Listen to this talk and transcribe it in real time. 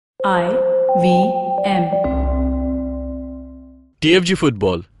IVM. TFG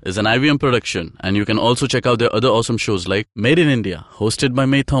Football is an IVM production, and you can also check out their other awesome shows like Made in India, hosted by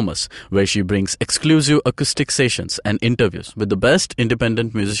May Thomas, where she brings exclusive acoustic sessions and interviews with the best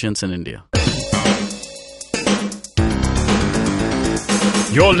independent musicians in India.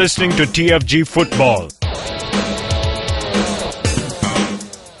 You're listening to TFG Football.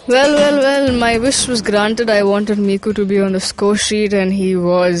 Well, my wish was granted. I wanted Miku to be on the score sheet, and he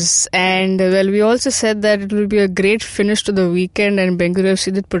was. And, we also said that it will be a great finish to the weekend, and Bengaluru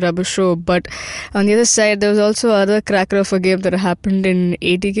FC did put up a show. But on the other side, there was also other cracker of a game that happened in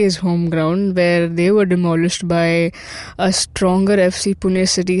ATK's home ground, where they were demolished by a stronger FC Pune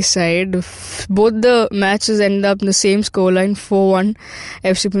City side. Both the matches ended up in the same scoreline, 4-1.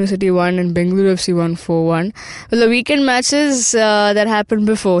 FC Pune City won, and Bengaluru FC won 4-1. Well, the weekend matches that happened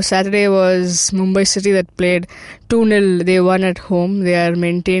before. Saturday was Mumbai City that played 2-0. They won at home. They are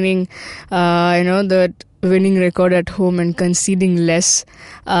maintaining, the winning record at home and conceding less.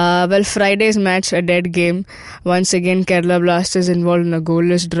 Friday's match, a dead game. Once again, Kerala Blasters involved in a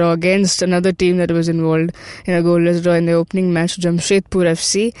goalless draw against another team that was involved in a goalless draw in the opening match, Jamshedpur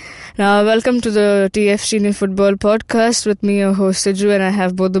FC. Now, welcome to the TFG Indian Football Podcast with me, your host Siju, and I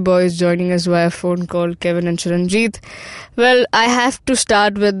have both the boys joining us via phone call, Kevin and Chiranjeet. Well, I have to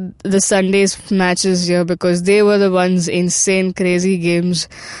start with the Sunday's matches here because they were the ones insane, crazy games.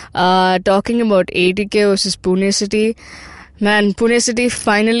 Talking about ATK versus Pune City. Man, Pune City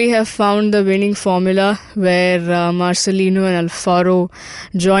finally have found the winning formula where Marcelino and Alfaro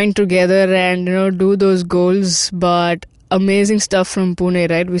join together and do those goals. But amazing stuff from Pune,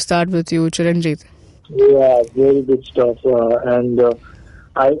 right? We start with you, Chiranjeet. Yeah, very good stuff.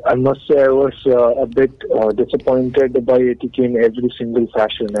 I must say I was a bit disappointed by ATK in every single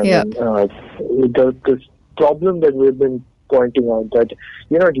fashion. The problem that we've been pointing out that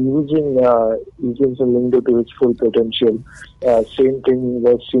you're not using Lindo to his full potential. Same thing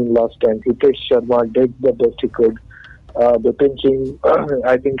was seen last time. Hitesh Sharma did the best he could. The pinching,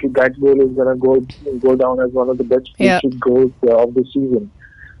 I think that goal is going to go down as one of the best goals of the season.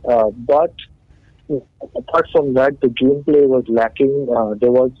 But apart from that, the gameplay was lacking.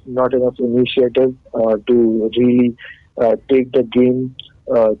 There was not enough initiative to really take the game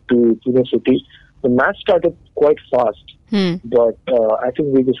to Pune City. The match started quite fast, but I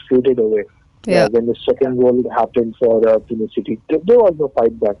think we just faded away. When the second goal happened for Pune City, there was no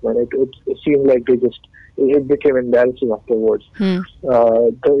fight back, man. It seemed like it became embarrassing afterwards. Even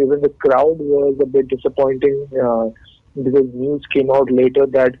the crowd was a bit disappointing because news came out later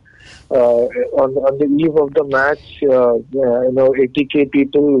that on the eve of the match, ATK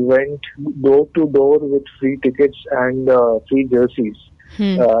people went door to door with free tickets and free jerseys.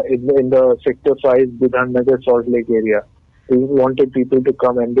 In the Sector 5 Bidhan Nagar Salt Lake area. They wanted people to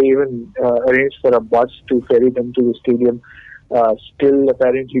come and they even arranged for a bus to ferry them to the stadium. Still,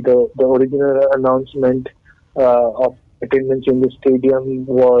 apparently, the original announcement of attendance in the stadium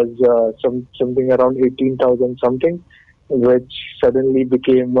was something around 18,000 something, which suddenly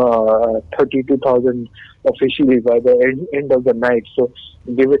became 32,000 officially by the end of the night. So,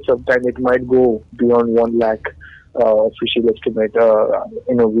 give it some time, it might go beyond 1 lakh. Official estimate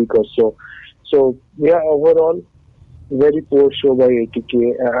in a week or so. So overall, very poor show by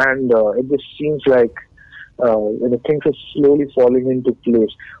ATK, and it just seems like things are slowly falling into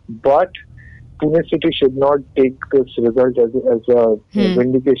place. But Pune City should not take this result as a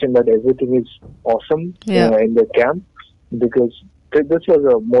vindication that everything is awesome in the camp, because this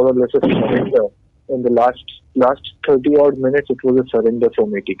was more or less a surrender. In the last 30 odd minutes, it was a surrender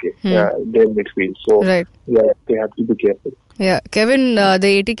from ATK, their midfield. So, they have to be careful. Yeah, Kevin,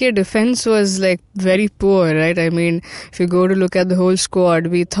 the ATK defense was very poor, right? I mean, if you go to look at the whole squad,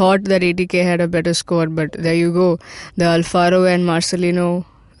 we thought that ATK had a better squad, but there you go. The Alfaro and Marcelino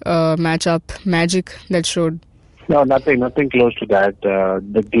matchup, magic that showed. No, nothing close to that.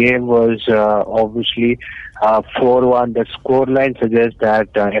 The game was obviously 4-1. The scoreline suggests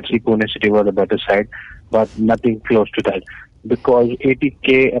that FC Pune City was a better side, but nothing close to that. Because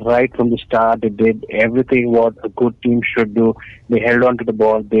ATK, right from the start, they did everything what a good team should do. They held on to the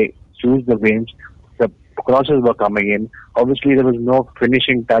ball. They used the wings. The crosses were coming in. Obviously, there was no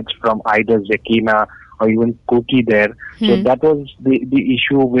finishing touch from either Zekina or even Koki there. So that was the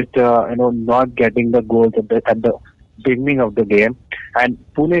issue with not getting the goals at the beginning of the game. And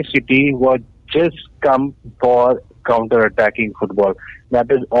Pune City was just come for counter-attacking football. That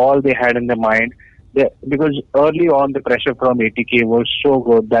is all they had in their mind. Because early on, the pressure from ATK was so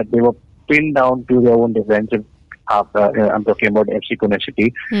good that they were pinned down to their own defensive half. I'm talking about FC Pune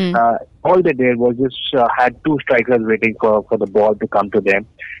City. All they did was just had two strikers waiting for the ball to come to them,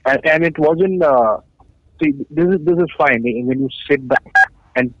 and it wasn't. See, this is fine when you sit back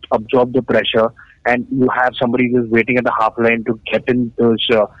and absorb the pressure, and you have somebody who's waiting at the half line to get in those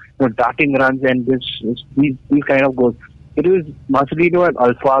darting runs and these kind of goals. It was Marcelino and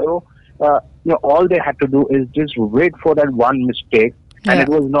Alfaro. All they had to do is just wait for that one mistake, and it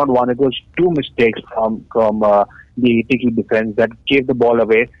was not one; it was two mistakes from the Tiki defense that gave the ball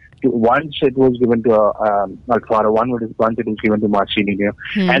away. Once it was given to Alfaro, once it was given to Marcelino,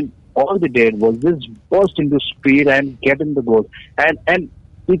 and all they did was just burst into speed and get in the goal. And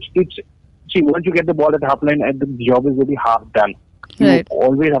it's see, once you get the ball at half line, and the job is already half done. You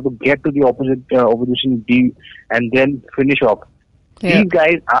always have to get to the opposition D and then finish off. These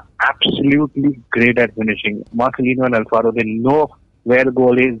guys are absolutely great at finishing. Marcelino and Alfaro, they know where the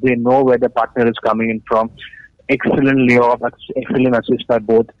goal is. They know where the partner is coming in from. Excellent layoff, excellent assist by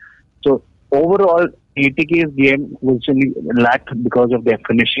both. So overall, ATK's game was lacked because of their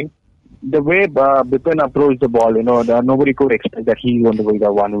finishing. The way Bipin approached the ball, nobody could expect that he's going to be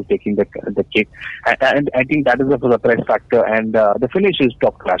the one who's taking the kick. And I think that is the surprise factor. And the finish is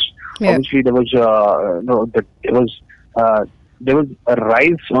top class. Obviously, there was there was a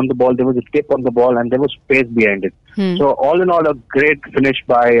rise on the ball, there was a tip on the ball, and there was space behind it. So all in all, a great finish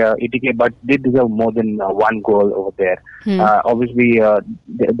by ATK, but they deserve more than one goal over there. Obviously,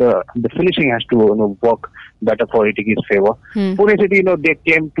 the finishing has to work better for ATK's favor. Pune City, they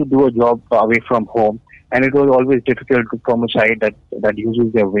came to do a job away from home, and it was always difficult from a side that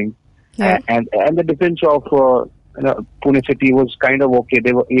uses their wing. And the defense of Pune City was kind of okay.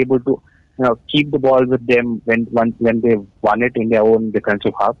 They were able to keep the ball with them when they won it in their own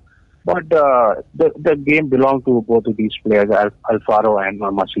defensive half. But the game belonged to both of these players, Alfaro and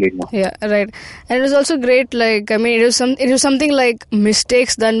Marcelino. Yeah, right. And it was also great. It was something like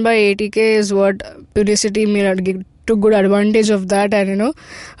mistakes done by ATK is what Pune City took good advantage of that and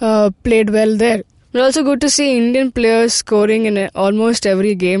played well there. It's also good to see Indian players scoring in almost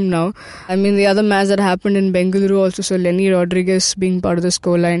every game now. I mean, the other match that happened in Bengaluru also saw Lenny Rodriguez being part of the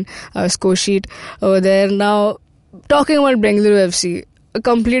score sheet over there. Now, talking about Bengaluru FC, a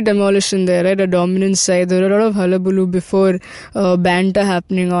complete demolition there, right? A dominant side. There were a lot of hullabaloo before banter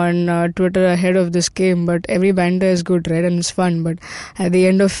happening on Twitter ahead of this game, but every banter is good, right? And it's fun. But at the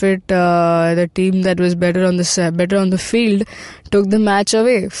end of it, the team that was better on the field took the match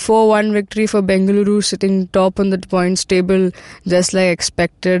away. 4-1 victory for Bengaluru, sitting top on the points table, just like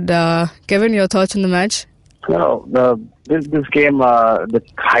expected. Kevin, your thoughts on the match? This game, the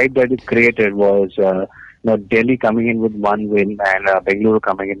hype that it created was Delhi coming in with one win and Bengaluru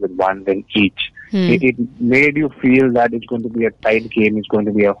coming in with one win each. It made you feel that it's going to be a tight game. It's going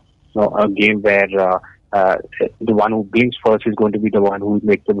to be a game where the one who blinks first is going to be the one who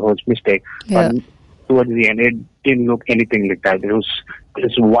makes the most mistake. But towards the end, it didn't look anything like that. It was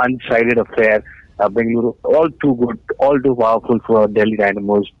this one-sided affair. Bengaluru, all too good, all too powerful for Delhi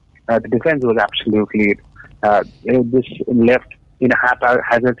Dynamos. The defense was absolutely this left in a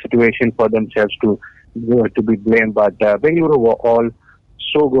haphazard situation for themselves to be blamed, but Bengaluru were all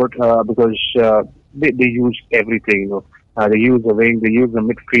so good because they used everything. They used the wing, they used the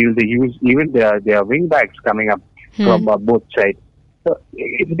midfield, they used even their wing backs coming up from both sides. So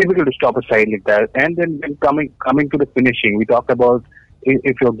it's difficult to stop a side like that. And then when coming to the finishing, we talked about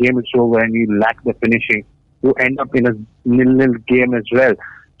if your game is over and you lack the finishing, you end up in a nil-nil game as well.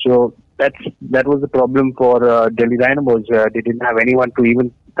 So that was the problem for Delhi Dynamos. They didn't have anyone to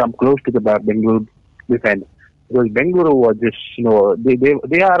even come close to the Bengaluru defense, because Bengaluru was just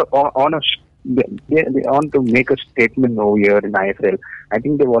they are on to make a statement over here in ISL. I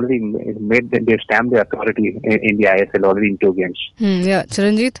think they've already they've stamped their authority in the ISL already in 2 games.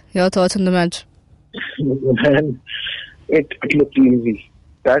 Chiranjit, your thoughts on the match? Man, it looked easy.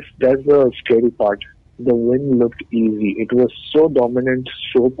 That's the scary part. The win looked easy. It was so dominant,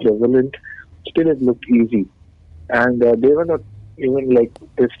 so prevalent. Still, it looked easy, and they were not. Even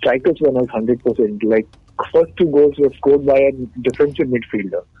the strikers were not 100%. First 2 goals were scored by a defensive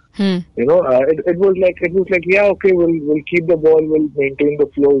midfielder. It was like yeah, okay, we'll keep the ball, we'll maintain the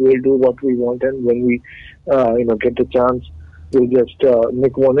flow, we'll do what we want, and when we get the chance, we'll just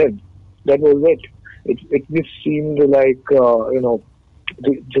nick one in. That was it. It just seemed like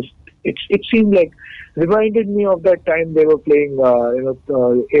it seemed like reminded me of that time they were playing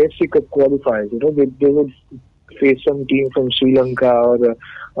AFC Cup qualifiers. They would face some team from Sri Lanka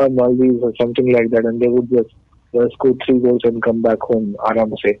or Maldives or something like that, and they would just score 3 goals and come back home,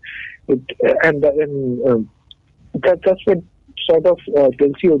 aram se. That's what sort of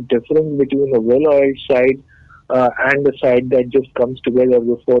tells you a difference between a well-oiled side and the side that just comes together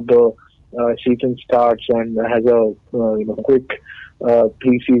before the season starts and has a quick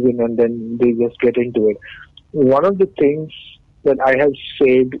pre-season, and then they just get into it. One of the things that I have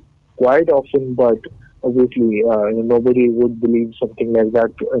said quite often, but obviously nobody would believe something like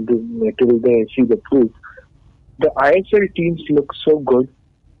that till they see the proof. The ISL teams look so good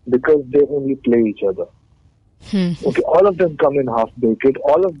because they only play each other. Okay, all of them come in half-baked.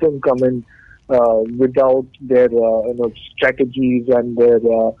 All of them come in without their strategies and their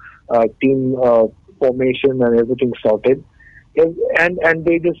team formation and everything sorted. And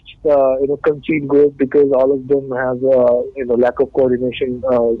they just concede goals because all of them have lack of coordination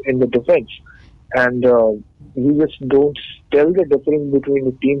in the defense, and you just don't tell the difference between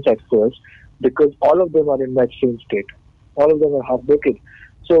the teams at first because all of them are in that same state. All of them are half-baked.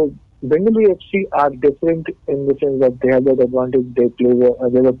 So Bengaluru FC are different in the sense that they have that advantage. They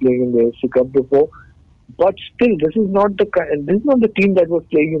were playing in the AFC Cup before, but still, this is not the team that was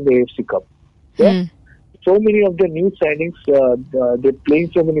playing in the AFC Cup. Yeah? So many of the new signings, they're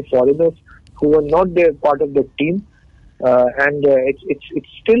playing so many foreigners who were not there part of the team, and it's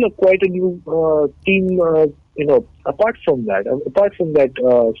still quite a new team. Apart from that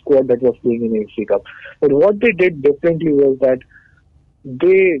squad that was playing in the AFC Cup, but what they did differently was that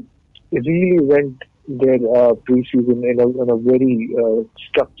they really went their pre-season in a very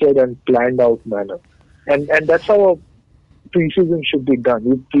structured and planned out manner, and that's how a pre-season should be done.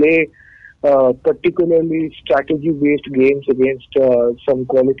 You play particularly strategy-based games against some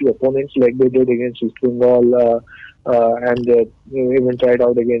quality opponents, like they did against East Bengal, and even tried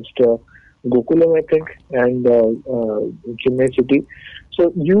out against Gokulam, I think, and Chennai City.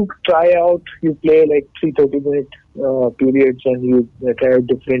 So you play like 30-minute periods, and you try out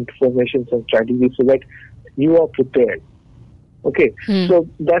different formations and strategies so that you are prepared. Okay, so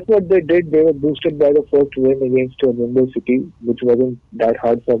that's what they did. They were boosted by the first win against Mumbai City, which wasn't that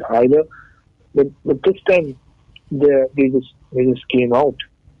hard for either. But this time, they just came out.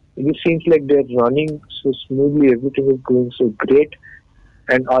 It just seems like they're running so smoothly, everything is going so great,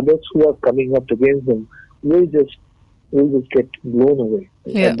 and others who are coming up against them will just get blown away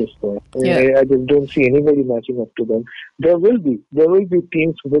at this point. I just don't see anybody matching up to them. There will be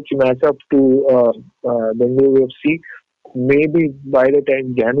teams which match up to Bengaluru FC. Maybe by the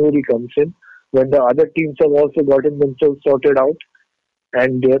time January comes in, when the other teams have also gotten themselves sorted out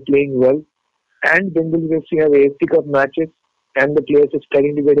and they're playing well, and Bengaluru FC have AFC Cup matches, and the players are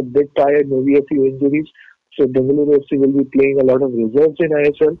starting to get a bit tired, maybe a few injuries. So Bengaluru FC will be playing a lot of reserves in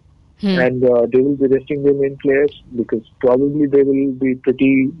ISL, and they will be resting their main players because probably they will be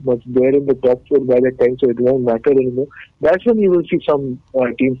pretty much there in the top four by that time, so it won't matter anymore. That's when you will see some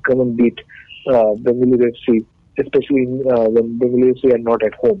teams come and beat Bengaluru FC, especially when Bengaluru FC are not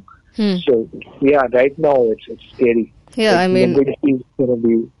at home. So yeah, right now it's scary. Yeah, I mean,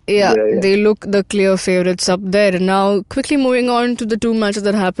 they look the clear favourites up there. Now, quickly moving on to the two matches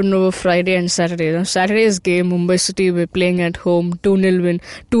that happened over Friday and Saturday. Now, Saturday's game, Mumbai City were playing at home,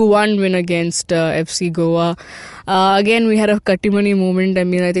 2-1 win against FC Goa. Again, we had a Kattimani moment. I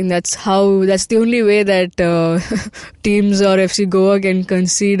mean, I think that's the only way that teams or FC Goa can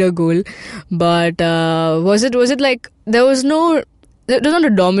concede a goal. But was it like there was not a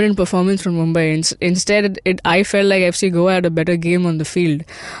dominant performance from Mumbai. Instead, I felt like FC Goa had a better game on the field,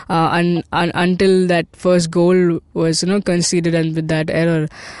 and until that first goal was conceded and with that error.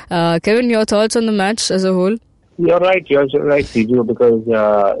 Kevin, your thoughts on the match as a whole? You're right, Siju, because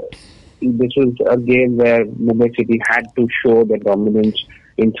this was a game where Mumbai City had to show the dominance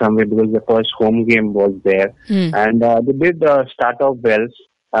in some way because the first home game was there, and they did start off well.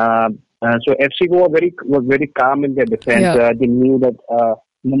 So FC Goa was very calm in their defense. Yeah. They knew that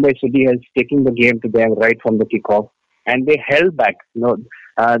Mumbai City has taken the game to them right from the kickoff, and they held back.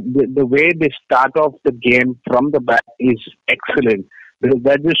 The way they start off the game from the back is excellent because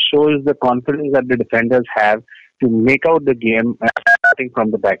that just shows the confidence that the defenders have to make out the game starting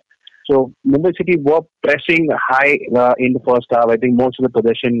from the back. So Mumbai City were pressing high in the first half. I think most of the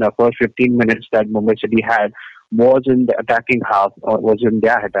possession, first 15 minutes that Mumbai City had, was in the attacking half, or was in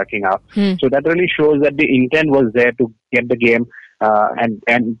their attacking half. So that really shows that the intent was there to get the game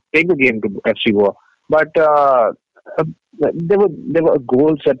and take the game to FC Goa. But there were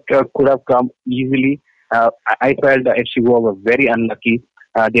goals that could have come easily. I felt that FC Goa were very unlucky.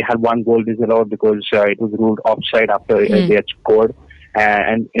 They had one goal disallowed because it was ruled offside after they had scored,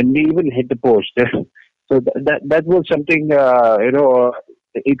 and they even hit the post. So that was something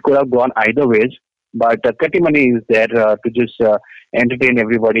it could have gone either ways. But Kattimani is there to just entertain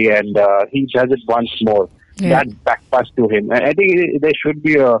everybody, and he does it once more. That back pass to him. And I think there should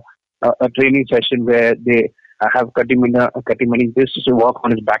be a training session where they have Katimani just to work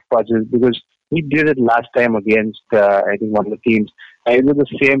on his back passes, because he did it last time against, I think, one of the teams. It was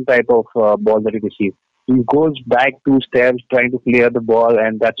the same type of ball that he received. He goes back 2 steps trying to clear the ball,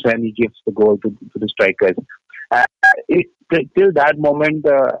 and that's when he gives the goal to the strikers. Till that moment,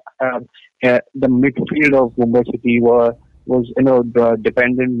 the midfield of Mumbai City was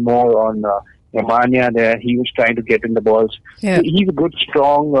dependent more on Emania there. He was trying to get in the balls. Yeah. He's a good,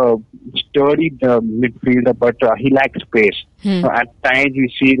 strong, sturdy midfielder, but he lacks space. At times, you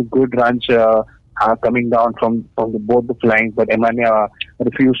see the good runs coming down from both the flanks, but Emania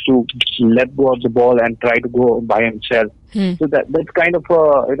refused to let go of the ball and try to go by himself. So that's kind of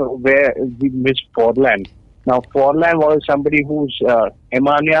where we missed Forlan. Now, Forlan was somebody who's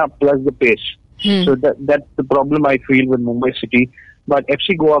Emania plus the pace. So that's the problem I feel with Mumbai City. But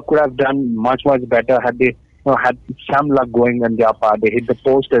FC Goa could have done much better had they had some luck going on their part. They hit the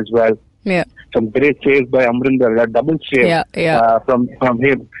post as well. Yeah. Some great saves by Amrinder, a double save from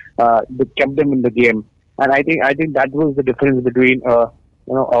him. They kept them in the game, and I think that was the difference between a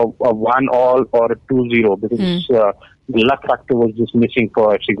 1-1 or a 2-0, because the luck factor was just missing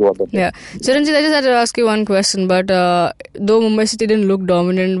for FC Goa. Yeah. So Ranjit, I just had to ask you one question, but though Mumbai City didn't look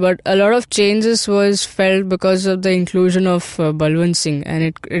dominant, but a lot of changes was felt because of the inclusion of Balwant Singh, and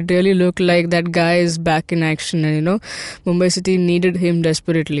it really looked like that guy is back in action, and Mumbai City needed him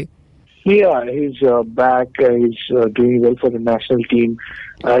desperately. Yeah, he's back. He's doing well for the national team.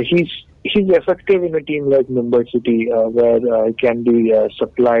 He's effective in a team like Mumbai City, where he can be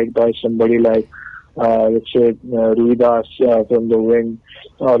supplied by somebody like, let's say, Ruidas from the wing,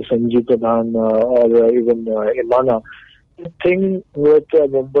 or Sanjeev Pradhan, or even Imana. The thing with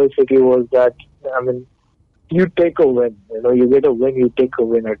Mumbai City was that, you take a win. You get a win, you take a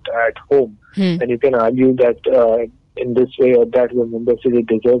win at home. And you can argue that in this way or that way Mumbai City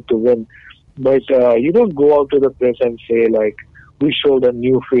deserved to win. But you don't go out to the press and say, like, we showed a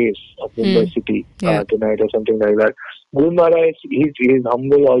new face of Mumbai City tonight or something like that. Gulmara, he's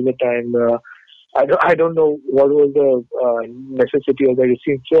humble all the time. I don't know what was the necessity of that. It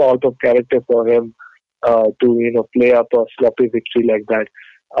seemed so out of character for him to play up a sloppy victory like that.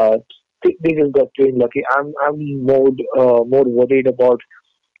 They just got plain lucky. I'm more worried about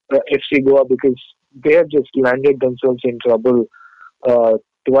FC Goa, because they have just landed themselves in trouble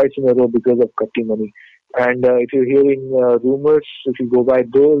twice in a row because of Katimani. And if you're hearing rumors, if you go by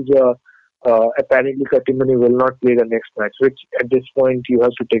those, apparently Katimani will not play the next match, which at this point you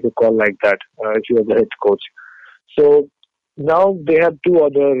have to take a call like that if you are the head coach. So now they have two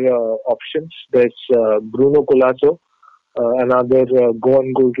other options. There's Bruno Colasso, another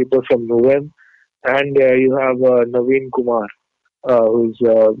Goan goalkeeper from Nuem, and you have Naveen Kumar, who's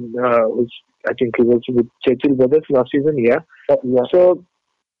I think he was with Chechil Brothers last season. So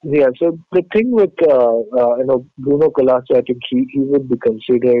the thing with Bruno Colasso, I think he would be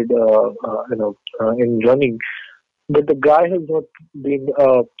considered in running, but the guy has not been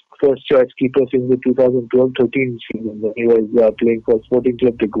first choice keeper since the 2012-13 season when he was playing for Sporting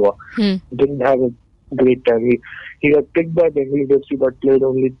Club de Goa. Didn't have a great time. He got picked by Bengal FC but played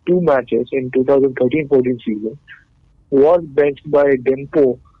only 2 matches in 2013-14 season. Was benched by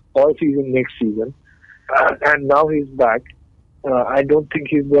Dempo all season next season, and now he's back. I don't think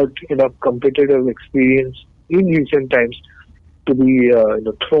he's got enough competitive experience in recent times to be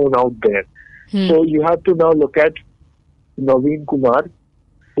thrown out there. So you have to now look at Naveen Kumar,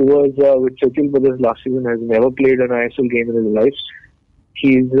 who was with Chechil Brothers last season, has never played an ISL game in his life.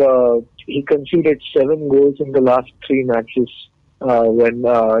 He conceded 7 goals in the last 3 matches when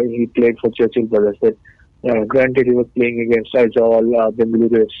he played for Chechil Brothers. But granted, he was playing against Aizawl,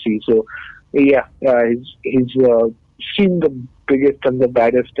 Bengaluru FC. So he's seen the biggest and the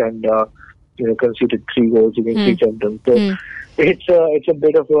baddest, and conceded 3 goals against each of them. So it's a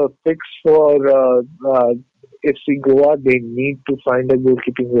bit of a fix for FC Goa. They need to find a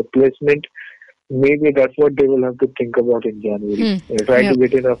goalkeeping replacement. Maybe that's what they will have to think about in January. Try to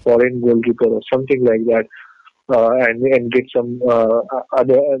get in a foreign goalkeeper or something like that, and get some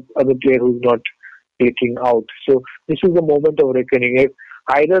other player who's not taking out. So this is a moment of reckoning. If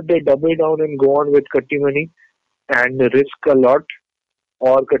either they double down and go on with Katimani and risk a lot,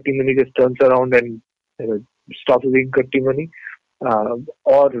 or Katimani just turns around and stops being Katimani,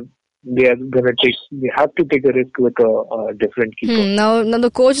 or they have to take a risk with a different keeper. Now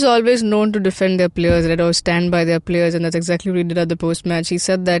the coach is always known to defend their players, right, or stand by their players, and that's exactly what he did at the post match. He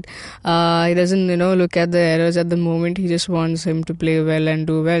said that he doesn't look at the errors at the moment. He just wants him to play well and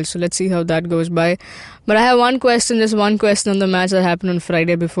do well. So let's see how that goes by. But I have just one question on the match that happened on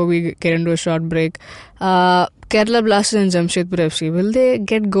Friday before we get into a short break. Kerala Blasters and Jamshedpur FC, will they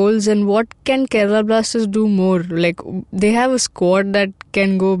get goals, and what can Kerala Blasters do more? Like, they have a squad that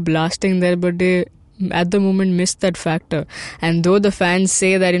can go blasting there, but they at the moment missed that factor. And though the fans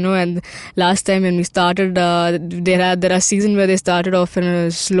say that, and last time when we started, there are seasons where they started off in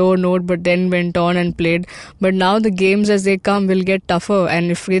a slow note but then went on and played. But now the games as they come will get tougher,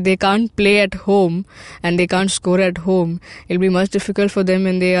 and if they can't play at home and they can't score at home, it'll be much difficult for them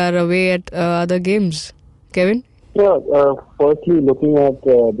when they are away at other games. Kevin? Yeah, firstly, looking at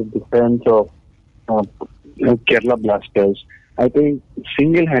the defense of Kerala Blasters, I think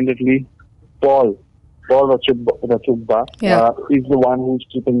single-handedly Paul Rachubba is the one who's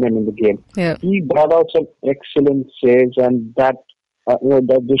keeping them in the game. Yeah. He brought out some excellent saves, and that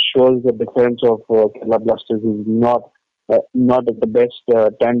that just shows the defense of Kerala Blasters is not at the best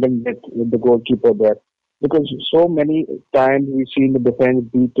tandem with the goalkeeper there, because so many times we've seen the defense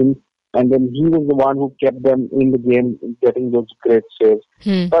beaten, and then he was the one who kept them in the game, getting those great saves.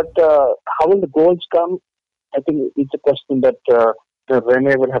 But how will the goals come? I think it's a question that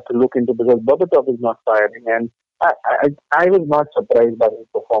Rene will have to look into, because Babatov is not firing, and I was not surprised by his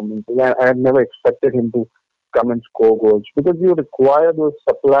performance. I had never expected him to come and score goals, because you require those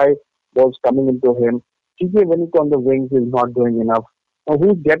supply balls coming into him. TJ Venik on the wings is not doing enough.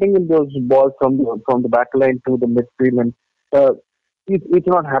 Who's getting in those balls from the back line to the midfield, and it's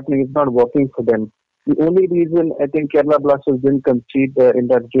not happening. It's not working for them. The only reason I think Kerala Blasters didn't concede in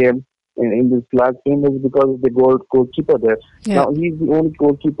that game, in this last game, is because of the goalkeeper there. Yeah. Now he's the only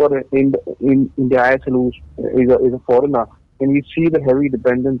goalkeeper in the ISL who is a foreigner, and you see the heavy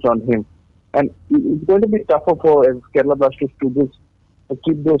dependence on him. And it's going to be tougher for Kerala Blasters to just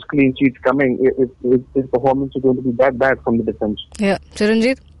keep those clean sheets coming if his performance is going to be that bad from the defense. Yeah,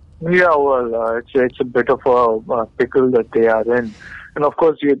 Chiranjit? Yeah, well, it's a bit of a pickle that they are in. And of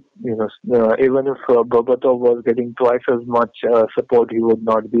course, even if Babatov was getting twice as much support, he would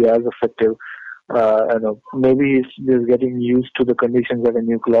not be as effective. Maybe he's getting used to the conditions at a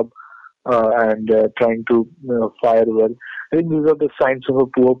new club and trying to fire well. I think these are the signs of a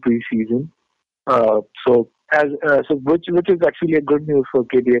poor preseason. Which is actually a good news for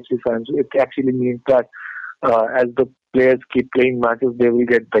KDFC fans. It actually means that as the players keep playing matches, they will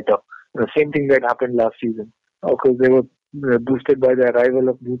get better. The same thing that happened last season. Of course, they were boosted by the arrival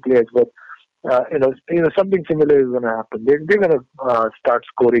of new players, but something similar is going to happen. They're going to start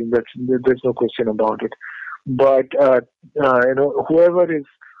scoring. There's no question about it. But whoever is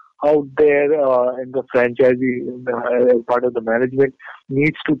out there in the franchisee as part of the management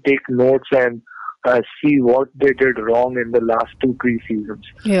needs to take notes and see what they did wrong in the last 2 pre-seasons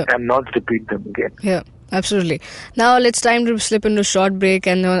and not repeat them again. Yeah, absolutely. Now it's time to slip into a short break,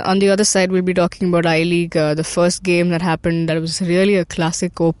 and on the other side we'll be talking about I-League, the first game that happened. That was really a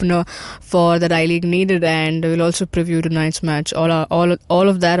classic opener for that I-League needed, and we'll also preview tonight's match. All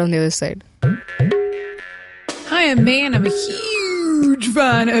of that on the other side. Hi, I'm May, and I'm a huge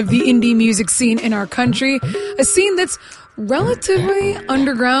fan of the indie music scene in our country. A scene that's relatively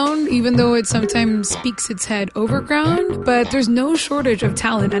underground, even though it sometimes speaks its head overground, but there's no shortage of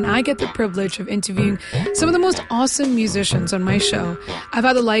talent, and I get the privilege of interviewing some of the most awesome musicians on my show. I've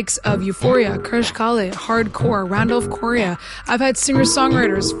had the likes of Euphoria, Krish Kale, Hardcore, Randolph Correa. I've had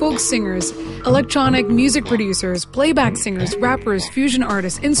singer-songwriters, folk singers, electronic music producers, playback singers, rappers, fusion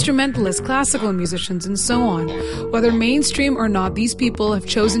artists, instrumentalists, classical musicians, and so on. Whether mainstream or not, these people have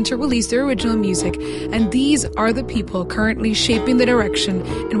chosen to release their original music, and these are the people currently shaping the direction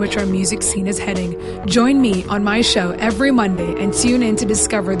in which our music scene is heading. Join me on my show every Monday and tune in to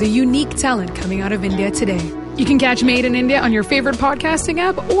discover the unique talent coming out of India today. You can catch Made in India on your favorite podcasting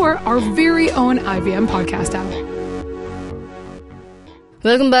app or our very own IVM podcast app.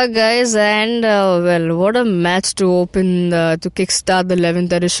 Welcome back, guys, and what a match to open, to kickstart the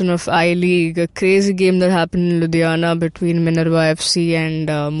 11th edition of I-League. A crazy game that happened in Ludhiana between Minerva FC and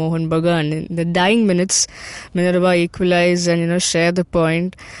Mohun Bagan. In the dying minutes, Minerva equalized and, share the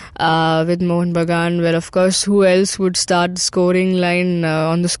point with Mohun Bagan, where, of course, who else would start the scoring line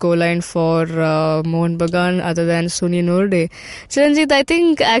on the scoreline for Mohun Bagan other than Suni Norde? Chiranjit, I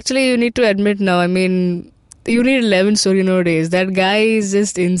think actually you need to admit now, you need 11 Sorino days. That guy is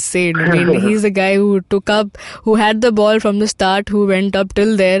just insane. He's the guy who had the ball from the start, who went up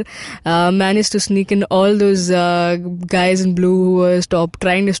till there, managed to sneak in all those guys in blue who were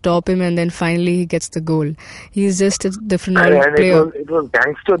trying to stop him, and then finally he gets the goal. He's just a different player. It was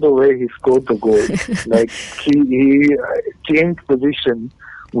gangster the way he scored the goal. Like he changed position,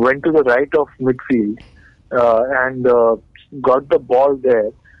 went to the right of midfield, and got the ball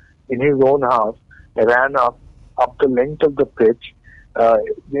there in his own half. Ran up the length of the pitch,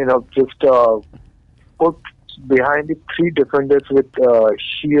 put behind the three defenders with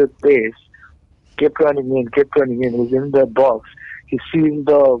sheer pace, kept running in, was in the box. He sees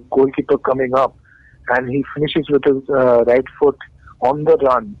the goalkeeper coming up, and he finishes with his right foot on the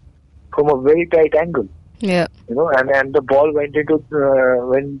run from a very tight angle. Yeah. And the ball went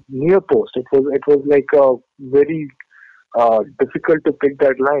near post. It was like a very difficult to pick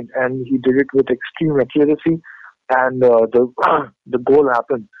that line, and he did it with extreme accuracy, and the goal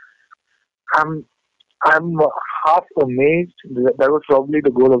happened. I'm half amazed. That was probably the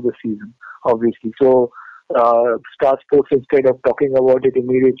goal of the season, obviously. So, Star Sports, instead of talking about it,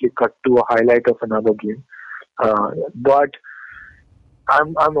 immediately cut to a highlight of another game. But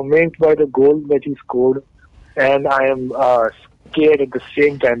I'm amazed by the goal that he scored, and I am scared at the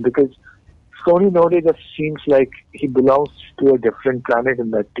same time because Sony Node just seems like he belongs to a different planet in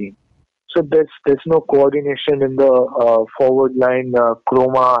that team. So there's no coordination in the forward line.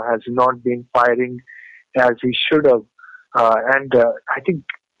 Chroma has not been firing as he should have, and I think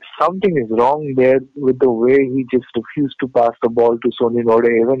something is wrong there with the way he just refused to pass the ball to Sony Node,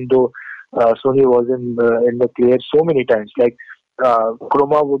 even though Sony was in the clear so many times. Like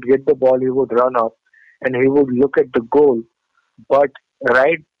Chroma would get the ball, he would run up, and he would look at the goal, but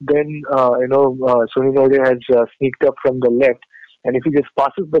right then, Sony Node has sneaked up from the left, and if he just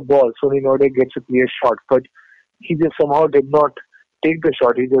passes the ball, Sony Node gets a clear shot. But he just somehow did not take the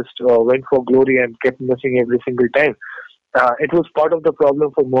shot. He just went for glory and kept missing every single time. It was part of the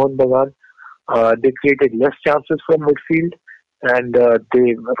problem for Mohan Bagan. They created less chances from midfield, and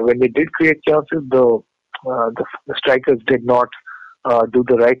when they did create chances, the strikers did not do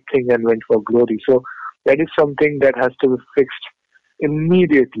the right thing and went for glory. So that is something that has to be fixed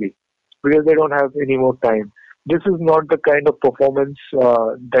immediately because they don't have any more time. This is not the kind of performance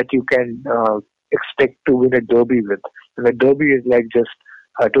that you can expect to win a derby with. And a derby is like just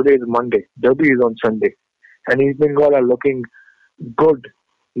today is Monday. Derby is on Sunday. And East Bengal are looking good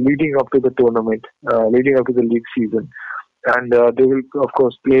leading up to the tournament, leading up to the league season. And they will, of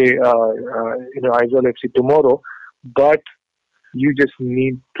course, play ISL FC tomorrow. But you just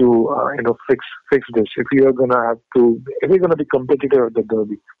need to fix this if you're gonna be competitive at the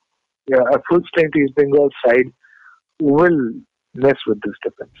derby. Yeah, a full strength East Bengal side will mess with this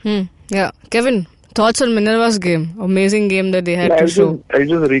defense. Yeah, Kevin, thoughts on Minerva's game? Amazing game that they had to show. I was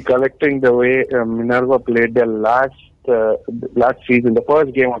just recollecting the way Minerva played their last season, the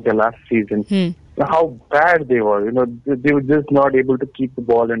first game of their last season. How bad they were. They were just not able to keep the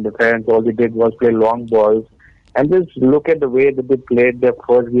ball in defense. All they did was play long balls. And just look at the way that they played their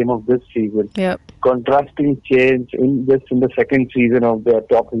first game of this season. Yep. Contrasting change in the second season of their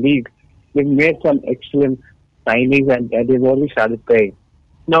top league. They've made some excellent signings and they've already started playing.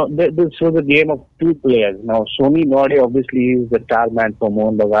 Now, this was a game of two players. Now, Sony Node obviously is the star man for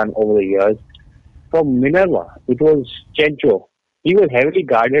Mohan Bagan over the years. For Minerva, it was Chencho. He was heavily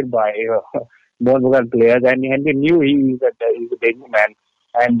guarded by Mohan Bagan players and they knew he's a big man.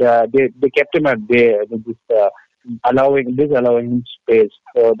 And they kept him at bay, allowing him space.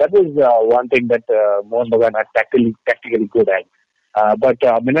 So that was one thing that Mohan Bagan are tactically good at. But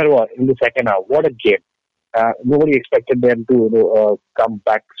Minerva in the second half, what a game! Nobody expected them to come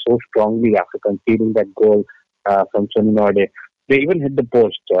back so strongly after conceding that goal from Sony Node. They even hit the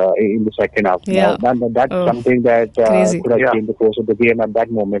post in the second half. Yeah. That's something that could have changed the course of the game at that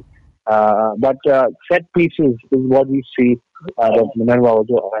moment. But set pieces is what we see that Minerva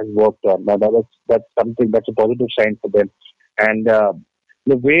also has worked on. Now that's something that's a positive sign for them. And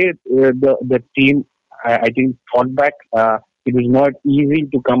the way the team, I think, fought back, it was not easy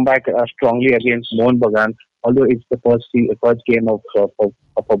to come back strongly against Mohan Bagan, although it's the first game of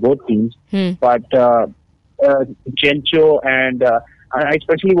for both teams. But Chencho and I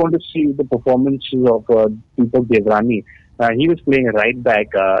especially want to see the performances of Deepak Devrani. He was playing right back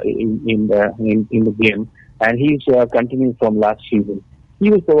in the game, and he's continuing from last season. He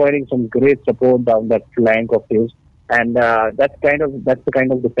was providing some great support down that flank of his, and that's the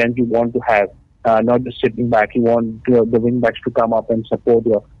kind of defense you want to have, not just sitting back. You want the wing backs to come up and support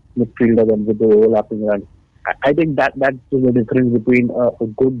your midfielder and with the overlapping run. I think that's the difference between a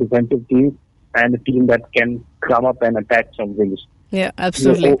good defensive team and a team that can come up and attack some wings. Yeah,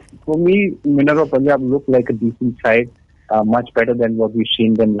 absolutely. So for me, Minerva Punjab looked like a decent side. Much better than what we've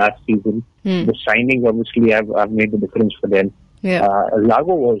seen them last season. The signings obviously have made the difference for them. Yeah.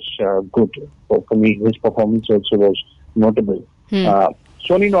 Lago was good for me. His performance also was notable.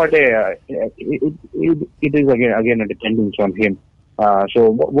 Sony Node, it is again a dependence on him. So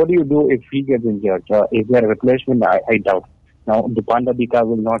what do you do if he gets injured? Is there a replacement? I doubt. Now, Dupanda Dika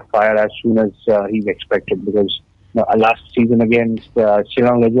will not fire as soon as he's expected because last season against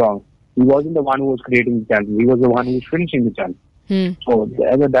Shillong Lejong, He wasn't the one who was creating the chances. He was the one who was finishing the chance. So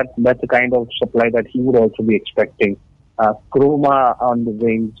that's the kind of supply that he would also be expecting. Kroma on the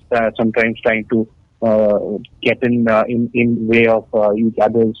wings, sometimes trying to get in way of each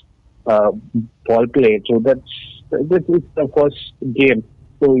other's ball play. So this is of course game.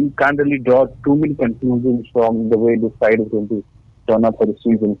 So you can't really draw too many conclusions from the way this side is going to turn up for the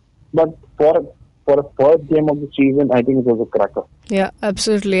season. But for a first game of the season, I think it was a cracker. Yeah,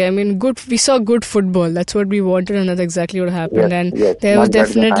 absolutely. I mean, we saw good football. That's what we wanted, and that's exactly what happened. There was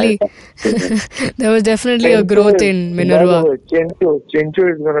definitely there was definitely a growth in Minerva. By the way,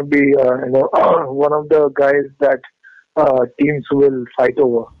 Chenchu is going to be one of the guys that teams will fight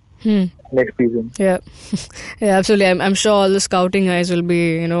over next season. Yeah, yeah, absolutely. I'm sure all the scouting eyes will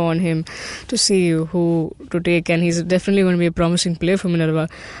be, on him to see who to take, and he's definitely going to be a promising player for Minerva.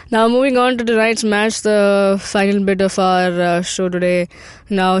 Now, moving on to tonight's match, the final bit of our show today.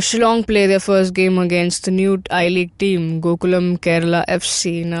 Now, Shillong play their first game against the new I-League team, Gokulam Kerala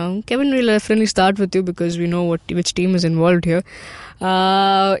FC. Now, Kevin, we'll definitely start with you because we know which team is involved here.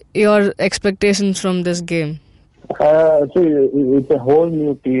 Your expectations from this game? It's a whole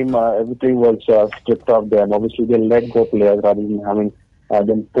new team. Everything was stripped off them. Obviously, they let go players rather than having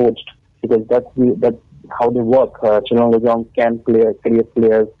them poached, because that's how they work. Shillong Lojong can create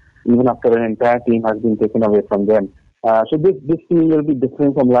players even after an entire team has been taken away from them. So this team will be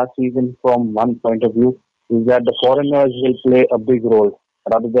different from last season from one point of view, is that the foreigners will play a big role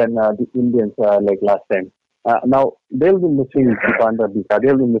rather than the Indians like last time. Now, they'll be missing Dipanda Bika,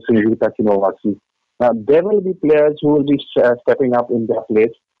 they'll be missing Rita Chinovaki. There will be players who will be stepping up in their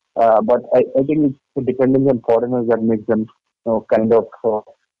place, but I think it's depending on foreigners that makes them kind of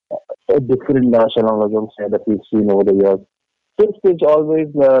a different Shillong Lojong side that we've seen over the years. Since it's always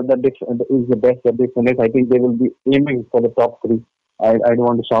is the best that they finish, I think they will be aiming for the top three. I don't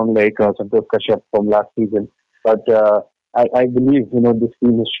want to sound like Santosh Kashyap from last season, but I believe this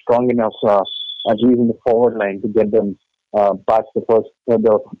team is strong enough, at least in the forward line, to get them past the first,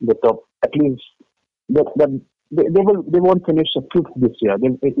 the top at least. They won't finish a fifth this year.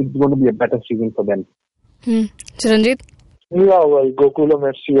 It's going to be a better season for them. Chiranjit? Yeah, well, Gokulam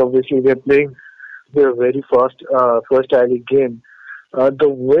FC, obviously, they're playing their very first I-League game. The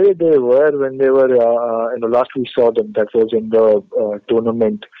way they were when they were, last we saw them, that was in the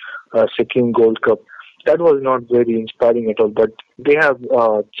tournament, Sikkim Gold Cup. That was not very inspiring at all, but they have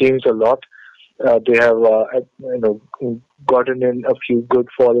changed a lot. They have, gotten in a few good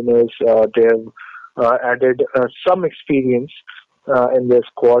foreigners. They have added some experience in their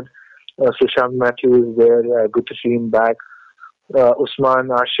squad. Sushant Matthew is there. Good to see him back. Usman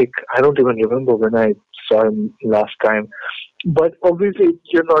Ashik, I don't even remember when I saw him last time. But obviously,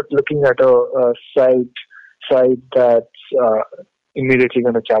 you're not looking at a side that's immediately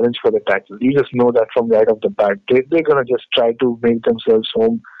going to challenge for the title. You just know that from right off the bat. They're going to just try to make themselves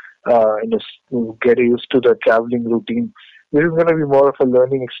home, get used to the traveling routine. This is going to be more of a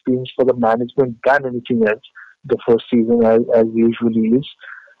learning experience for the management than anything else, the first season as usually is.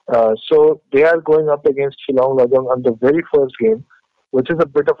 So they are going up against Shillong Lojong on the very first game, which is a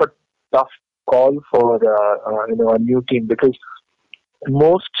bit of a tough call for a new team, because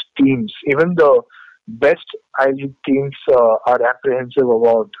most teams, even the best I-League teams, are apprehensive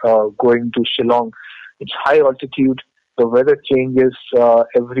about going to Shillong. It's high altitude. The weather changes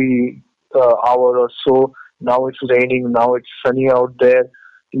every hour or so. Now it's raining, now it's sunny out there.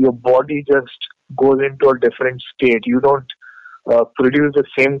 Your body just goes into a different state. You don't produce the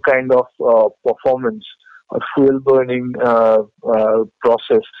same kind of performance or fuel burning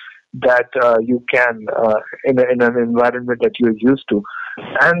process that you can in an environment that you're used to.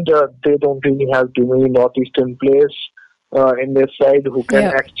 And they don't really have too many northeastern players in their side who can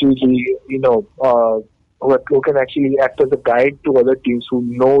actually, who can actually act as a guide to other teams who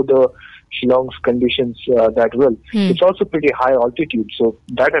know the Shillong's conditions that well. It's also pretty high altitude, so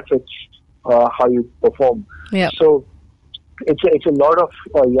that affects how you perform. Yeah. So it's a lot of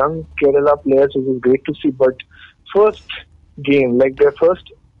young Kerala players, which is great to see. But first game, like their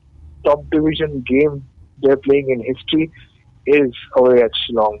first top division game they're playing in history, is away at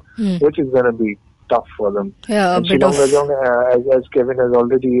Shillong, which is going to be tough for them. Yeah, and Shillong Lojong, as Kevin has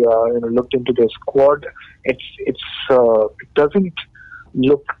already looked into their squad, it doesn't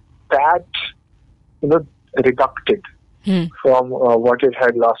look that reducted from what it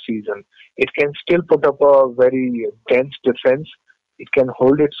had last season. It can still put up a very dense defense. It can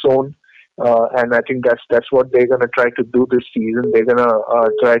hold its own, and I think that's what they're going to try to do this season. They're going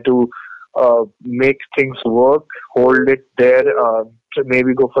to try to make things work, hold it there,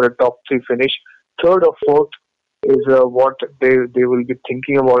 maybe go for a top three finish. Third or fourth is what they will be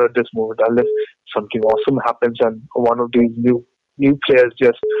thinking about at this moment, unless something awesome happens and one of these new players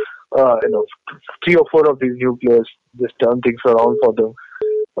just 3 or 4 of these new players just turn things around for them.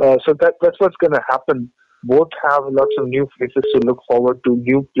 So that's what's going to happen. Both have lots of new faces to look forward to.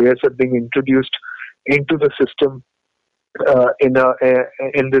 New players are being introduced into the system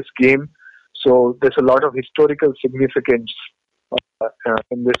in this game. So there's a lot of historical significance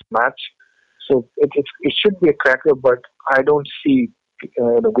in this match. So it should be a cracker, but I don't see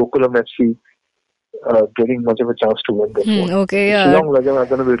Gokulam FC getting much of a chance to win this one. Okay, yeah. Shillong Lajang are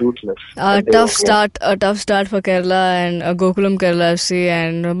going to be ruthless. A tough start for Kerala and Gokulam Kerala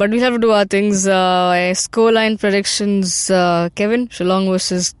FC, but we have to do our things. Scoreline predictions, Kevin, Shillong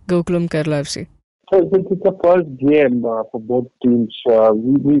versus Gokulam Kerala FC. So it's the first game for both teams.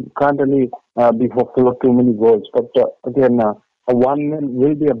 We can't really be hopeful of too many goals, but again, a 1-0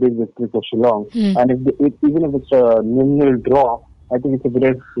 will be a big victory for Shillong. And even if it's a 0-0 draw, I think it's a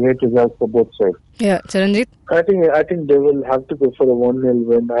great result for both sides. Yeah, Charanjit? I think they will have to go for a 1-0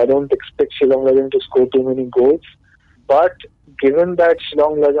 win. I don't expect Shillong Lajang to score too many goals, but given that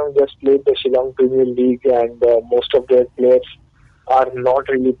Shillong Lajang just played the Shillong Premier League and most of their players are not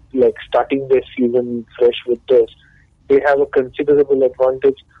really starting their season fresh with this, they have a considerable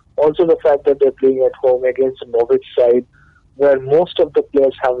advantage. Also, the fact that they're playing at home against a novice side, where most of the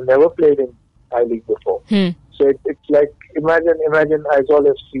players have never played in I-League before. So it's like imagine Aizawl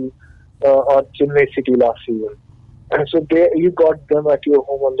FC or Chennai City last season. And so you got them at your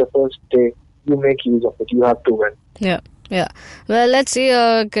home on the first day. You make use of it. You have to win. Yeah. Well, let's see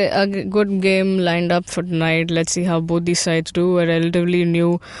a good game lined up for tonight. Let's see how both these sides do. A relatively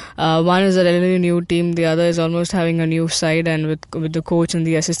new, one is a relatively new team. The other is almost having a new side, and with the coach and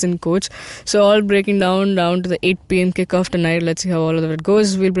the assistant coach. So all breaking down to the 8 p.m. kickoff tonight. Let's see how all of it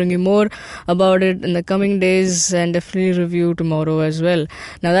goes. We'll bring you more about it in the coming days and definitely review tomorrow as well.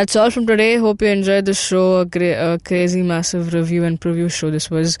 Now that's all from today. Hope you enjoyed the show. A crazy, massive review and preview show this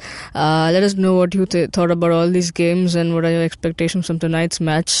was. Let us know what you thought about all these games and what are your expectations from tonight's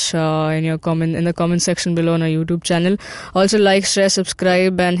match in the comment section below on our YouTube channel. Also like, share,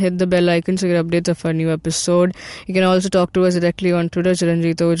 subscribe and hit the bell icon to get updates of our new episode. You can also talk to us directly on Twitter,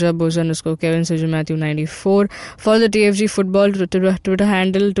 Chiranjit Oja, Boza_Kevin, Saju Matthew 94. Follow the TFG football Twitter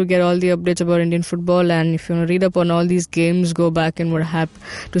handle to get all the updates about Indian football, and if you want to read up on all these games, go back and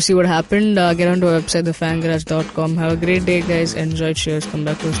to see what happened, get onto our website, thefangarage.com. Have a great day, guys. Enjoy. Cheers. Come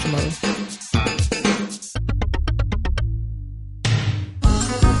back to us tomorrow.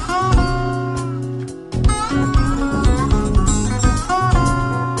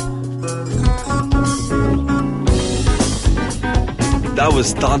 That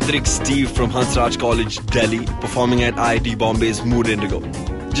was Tantrik Steve from Hansraj College, Delhi, performing at IIT Bombay's Mood Indigo.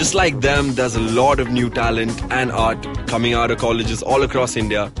 Just like them, there's a lot of new talent and art coming out of colleges all across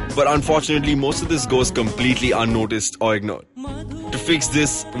India, but unfortunately most of this goes completely unnoticed or ignored. To fix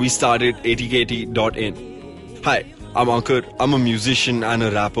this, we started ATKT.in. Hi, I'm Ankur, I'm a musician and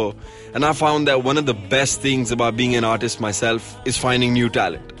a rapper, and I found that one of the best things about being an artist myself is finding new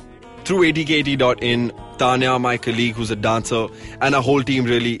talent. Through ATKT.in, Tanya, my colleague who's a dancer, and our whole team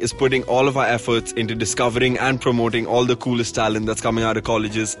really is putting all of our efforts into discovering and promoting all the coolest talent that's coming out of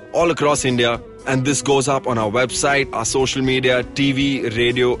colleges all across India. And this goes up on our website, our social media, TV,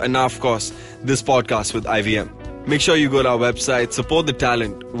 radio, and now, of course, this podcast with IVM. Make sure you go to our website, support the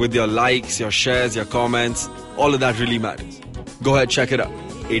talent with your likes, your shares, your comments. All of that really matters. Go ahead, check it out.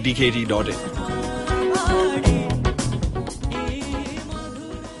 ATKT.in.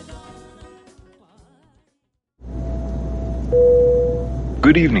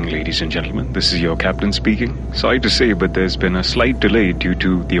 Good evening, ladies and gentlemen. This is your captain speaking. Sorry to say, but there's been a slight delay due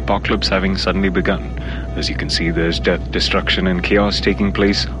to the apocalypse having suddenly begun. As you can see, there's death, destruction, and chaos taking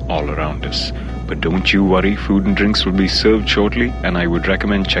place all around us. But don't you worry, food and drinks will be served shortly, and I would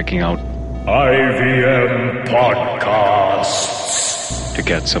recommend checking out IVM Podcasts to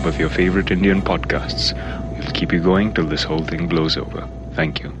get some of your favorite Indian podcasts. We'll keep you going till this whole thing blows over.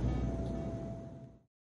 Thank you.